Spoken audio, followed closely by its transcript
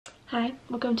Hi,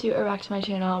 welcome to or back to my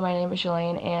channel. My name is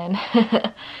Jillian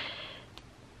and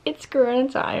it's Corona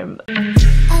time.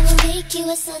 I will make you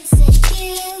a sunset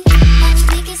view. I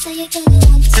will make it so you're gonna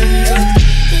want to.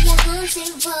 Get your hands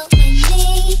involved with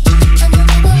me. I'm the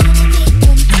rebel when I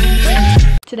make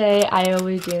them. Today I will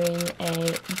be doing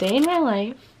a day in my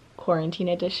life quarantine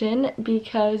edition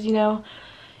because, you know,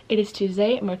 it is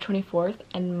Tuesday, March 24th,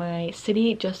 and my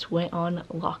city just went on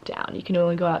lockdown. You can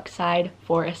only go outside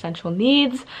for essential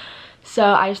needs. So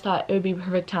I just thought it would be a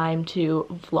perfect time to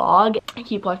vlog. I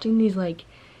keep watching these like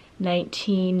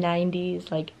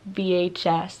 1990s like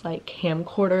VHS like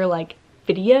camcorder like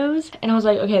videos, and I was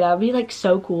like, okay, that would be like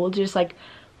so cool to just like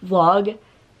vlog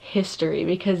history,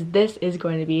 because this is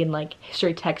going to be in like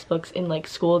history textbooks in like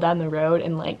school down the road,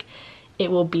 and like it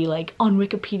will be like on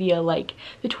Wikipedia like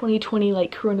the 2020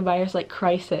 like coronavirus like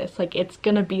crisis. Like it's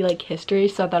gonna be like history,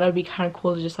 so that would be kind of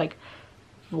cool to just like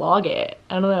vlog it.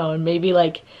 I don't know, and maybe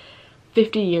like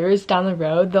 50 years down the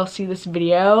road they'll see this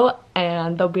video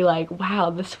and they'll be like, wow,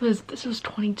 this was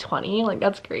 2020. Like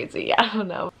that's crazy. I don't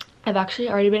know. I've actually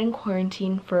already been in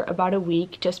quarantine for about a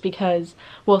week, just because,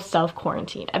 well,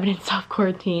 self-quarantine. I've been in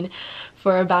self-quarantine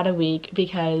for about a week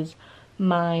because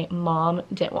my mom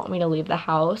didn't want me to leave the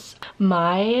house.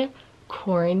 My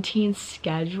quarantine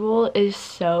schedule is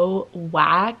so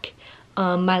whack.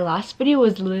 My last video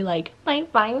was literally like my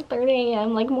 5:30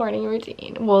 a.m. like morning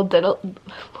routine. Well,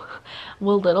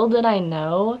 little did I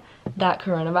know that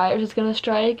coronavirus was gonna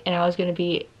strike and I was gonna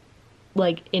be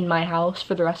like in my house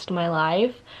for the rest of my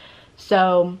life.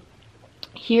 So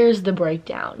here's the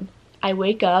breakdown. I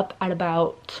wake up at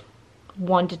about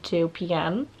 1 to 2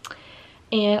 p.m.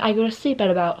 and I go to sleep at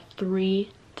about 3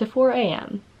 to 4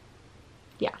 a.m.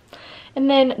 Yeah. And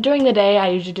then during the day I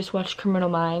usually just watch Criminal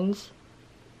Minds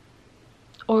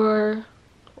or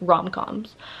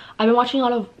rom-coms. I've been watching a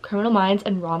lot of Criminal Minds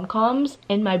and rom-coms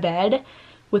in my bed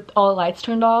with all the lights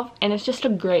turned off, and it's just a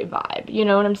great vibe, you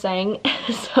know what I'm saying?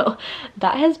 So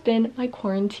that has been my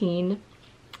quarantine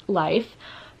life.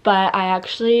 But I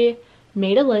actually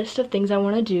made a list of things I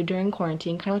want to do during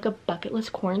quarantine, kind of like a bucket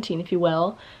list quarantine, if you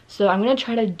will. So I'm gonna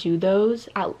try to do those,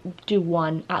 do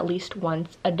one at least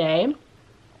once a day.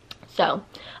 So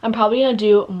I'm probably gonna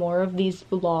do more of these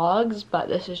vlogs, but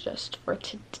this is just for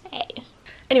today.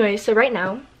 Anyway, so right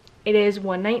now it is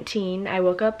 1:19. I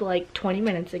woke up like 20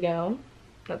 minutes ago.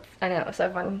 I know, so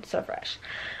fun, so fresh.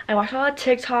 I watched a lot of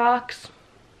TikToks.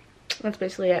 That's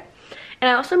basically it. And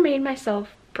I also made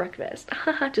myself breakfast.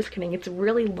 Just kidding, it's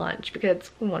really lunch because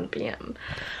it's 1 p.m.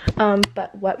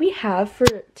 But what we have for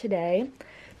today,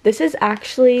 this is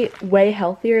actually way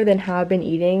healthier than how I've been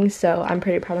eating, so I'm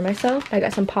pretty proud of myself. I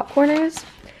got some popcorners,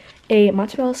 a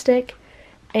mozzarella stick,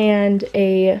 and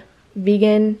a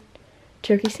vegan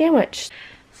turkey sandwich.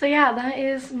 So yeah, that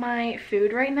is my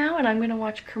food right now, and I'm gonna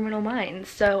watch Criminal Minds.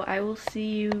 So I will see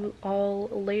you all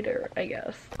later, I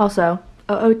guess. Also,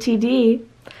 OOTD,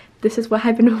 this is what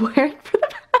I've been wearing for the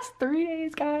past 3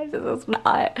 days, guys. This is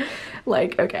not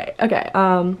like, okay.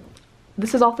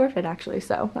 This is all thrifted actually,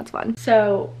 so that's fun.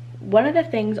 So one of the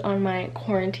things on my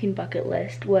quarantine bucket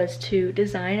list was to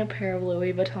design a pair of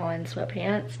Louis Vuitton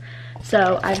sweatpants.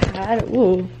 So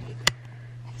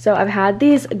I've had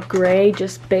these gray,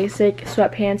 just basic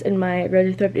sweatpants in my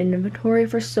Ready Thrift inventory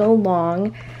for so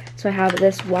long. So I have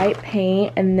this white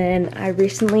paint, and then I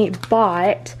recently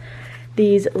bought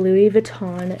these Louis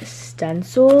Vuitton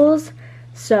stencils.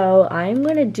 So I'm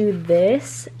gonna do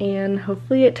this, and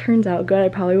hopefully it turns out good. I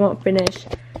probably won't finish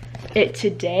it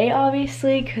today,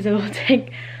 obviously, because it will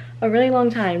take a really long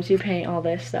time to paint all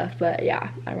this stuff. But yeah,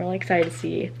 I'm really excited to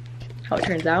see how it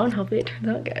turns out, and hopefully it turns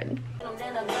out good.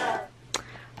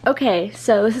 Okay,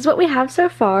 so this is what we have so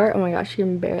far. Oh my gosh, you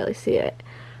can barely see it.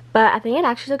 But I think it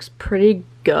actually looks pretty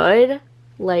good.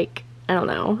 Like, I don't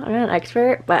know, I'm not an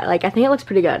expert, but like I think it looks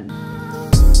pretty good.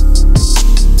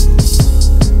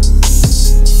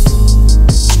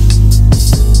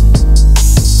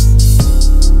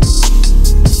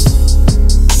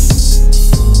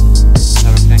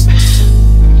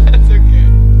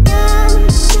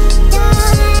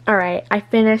 Alright, I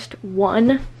finished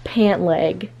one pant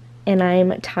leg and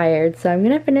I'm tired, so I'm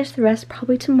gonna finish the rest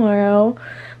probably tomorrow.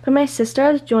 But my sister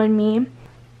has joined me.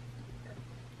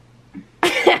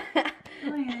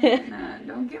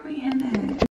 Don't get me in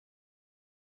it.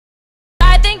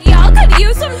 I think y'all could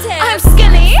use some tips. I'm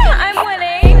skinny, I'm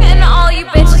winning, and all you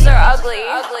bitches are ugly.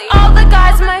 All the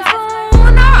guys on my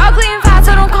phone are ugly and fat,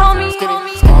 so don't call me.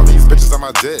 All these bitches on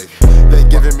my dick, they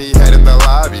giving me head in the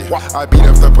lobby. I beat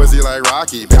up the pussy like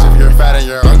Rocky. Bitch, if you're fat and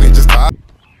you're ugly, just pop.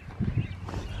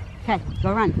 Okay,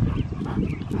 go run.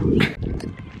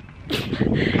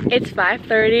 It's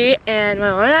 5:30 and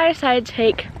my mom and I decided to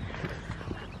take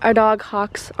our dog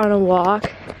Hawk's on a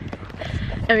walk.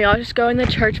 And we all just go in the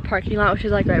church parking lot, which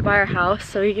is like right by our house,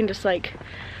 so he can just like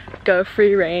go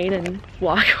free reign and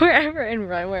walk wherever and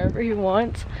run wherever he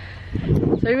wants.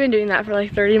 So we've been doing that for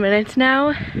like 30 minutes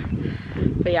now.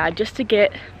 But yeah, just to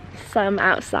get some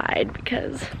outside,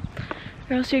 because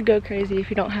or else you'd go crazy if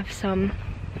you don't have some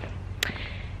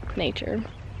nature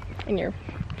in your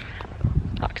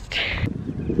box.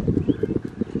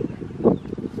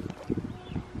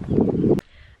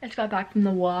 I just got back from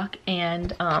the walk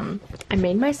and I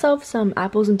made myself some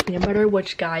apples and peanut butter,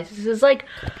 which guys, this is like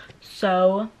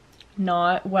so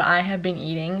not what I have been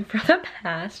eating for the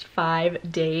past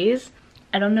 5 days.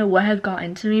 I don't know what has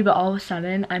gotten to me, but all of a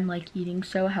sudden I'm like eating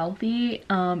so healthy,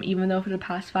 even though for the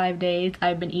past 5 days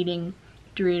I've been eating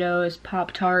Doritos,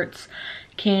 Pop-Tarts,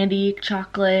 candy,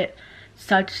 chocolate,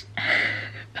 such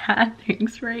bad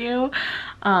things for you,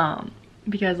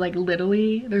 because like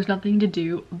literally there's nothing to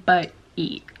do but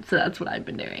eat. So that's what I've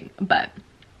been doing. But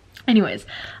anyways,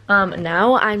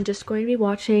 now I'm just going to be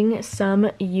watching some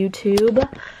YouTube.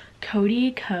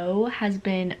 Cody Co has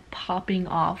been popping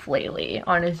off lately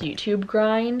on his YouTube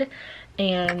grind,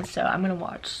 and so I'm gonna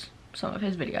watch some of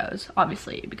his videos,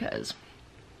 obviously, because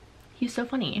he's so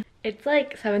funny. It's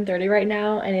like 7:30 right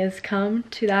now, and it's come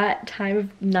to that time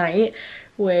of night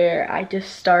where I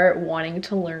just start wanting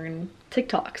to learn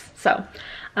TikToks. So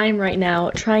I'm right now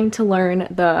trying to learn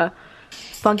the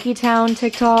Funky Town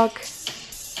TikTok.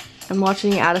 I'm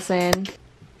watching Addison.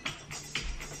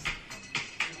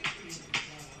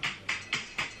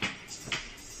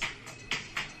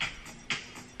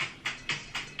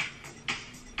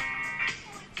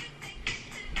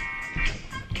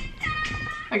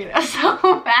 Okay, that's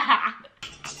so bad.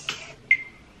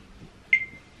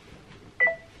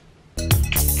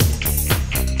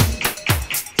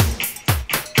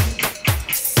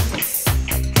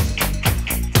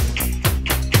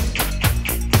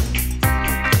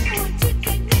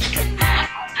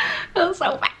 That was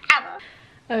so bad.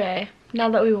 Okay, now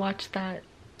that we watched that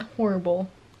horrible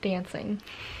dancing,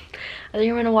 I think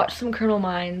I'm gonna watch some Criminal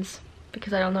Minds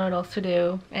because I don't know what else to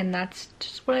do, and that's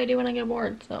just what I do when I get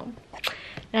bored. So,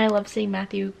 and I love seeing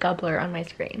Matthew Gubler on my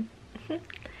screen.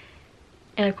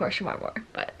 And of course Shamar Moore,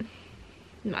 but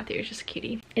Matthew is just a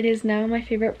cutie. It is now my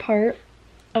favorite part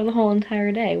of the whole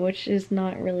entire day, which is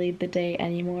not really the day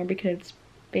anymore because it's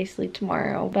basically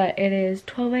tomorrow. But it is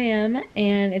 12 a.m.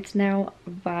 and it's now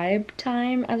vibe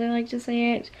time, as I like to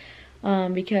say it,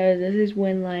 because this is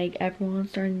when like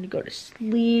everyone's starting to go to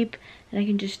sleep and I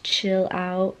can just chill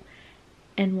out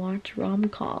and watch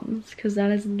rom-coms, because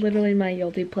that is literally my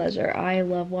guilty pleasure. I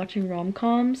love watching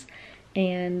rom-coms,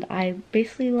 and I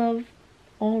basically love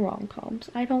all rom-coms.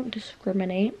 I don't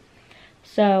discriminate.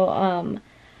 So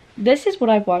this is what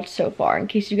I've watched so far, in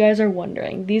case you guys are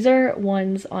wondering. These are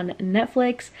ones on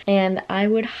Netflix, and I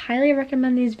would highly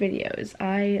recommend these videos.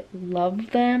 I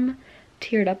love them,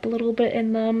 teared up a little bit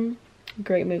in them.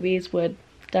 Great movies, would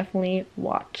definitely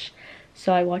watch.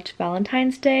 So I watched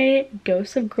Valentine's Day,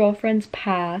 Ghosts of Girlfriends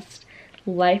Past,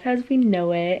 Life as We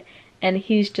Know It, and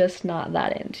He's Just Not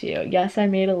That Into You. Yes, I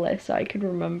made a list so I could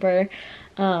remember,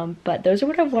 but those are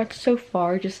what I've watched so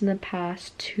far just in the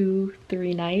past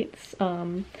 2-3 nights.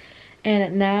 And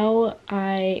now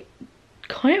I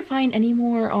couldn't find any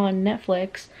more on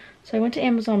Netflix, so I went to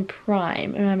Amazon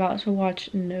Prime and I'm about to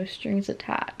watch No Strings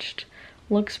Attached.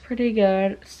 Looks pretty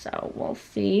good, so we'll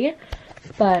see.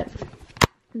 But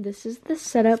this is the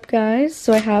setup, guys.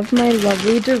 So I have my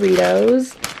lovely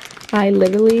Doritos. I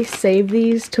literally save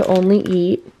these to only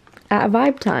eat at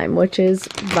vibe time, which is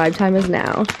vibe time is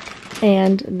now.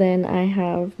 And then I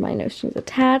have my No Strings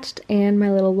Attached and my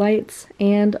little lights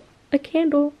and a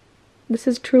candle. This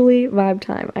is truly vibe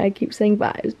time. I keep saying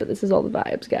vibes, but this is all the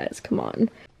vibes, guys. Come on.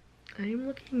 I am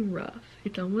looking rough.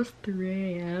 It's almost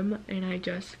 3 a.m. and I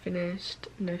just finished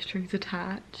No Strings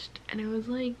Attached, and it was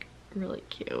like really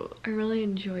cute. I really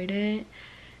enjoyed it,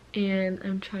 and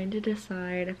I'm trying to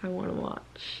decide if I want to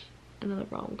watch another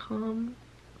rom-com,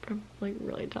 but I'm like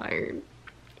really tired.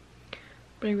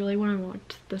 But I really want to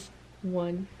watch this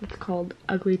one. It's called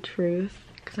Ugly Truth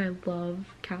because I love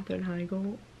Katherine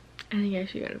Heigl. I think I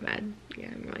should go to bed. Yeah,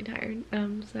 I'm really tired.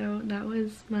 So that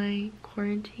was my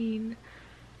quarantine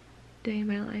day in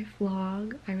my life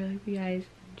vlog. I really hope you guys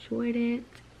enjoyed it,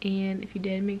 and if you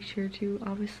did, make sure to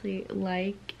obviously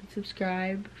like and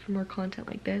subscribe for more content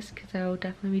like this, because I will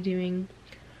definitely be doing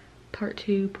part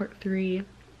 2, part 3.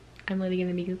 I'm literally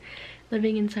gonna be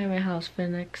living inside my house for the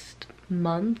next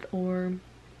month or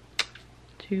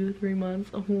 2-3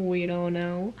 months. We don't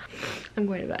know. I'm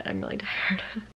going to bed. I'm really tired.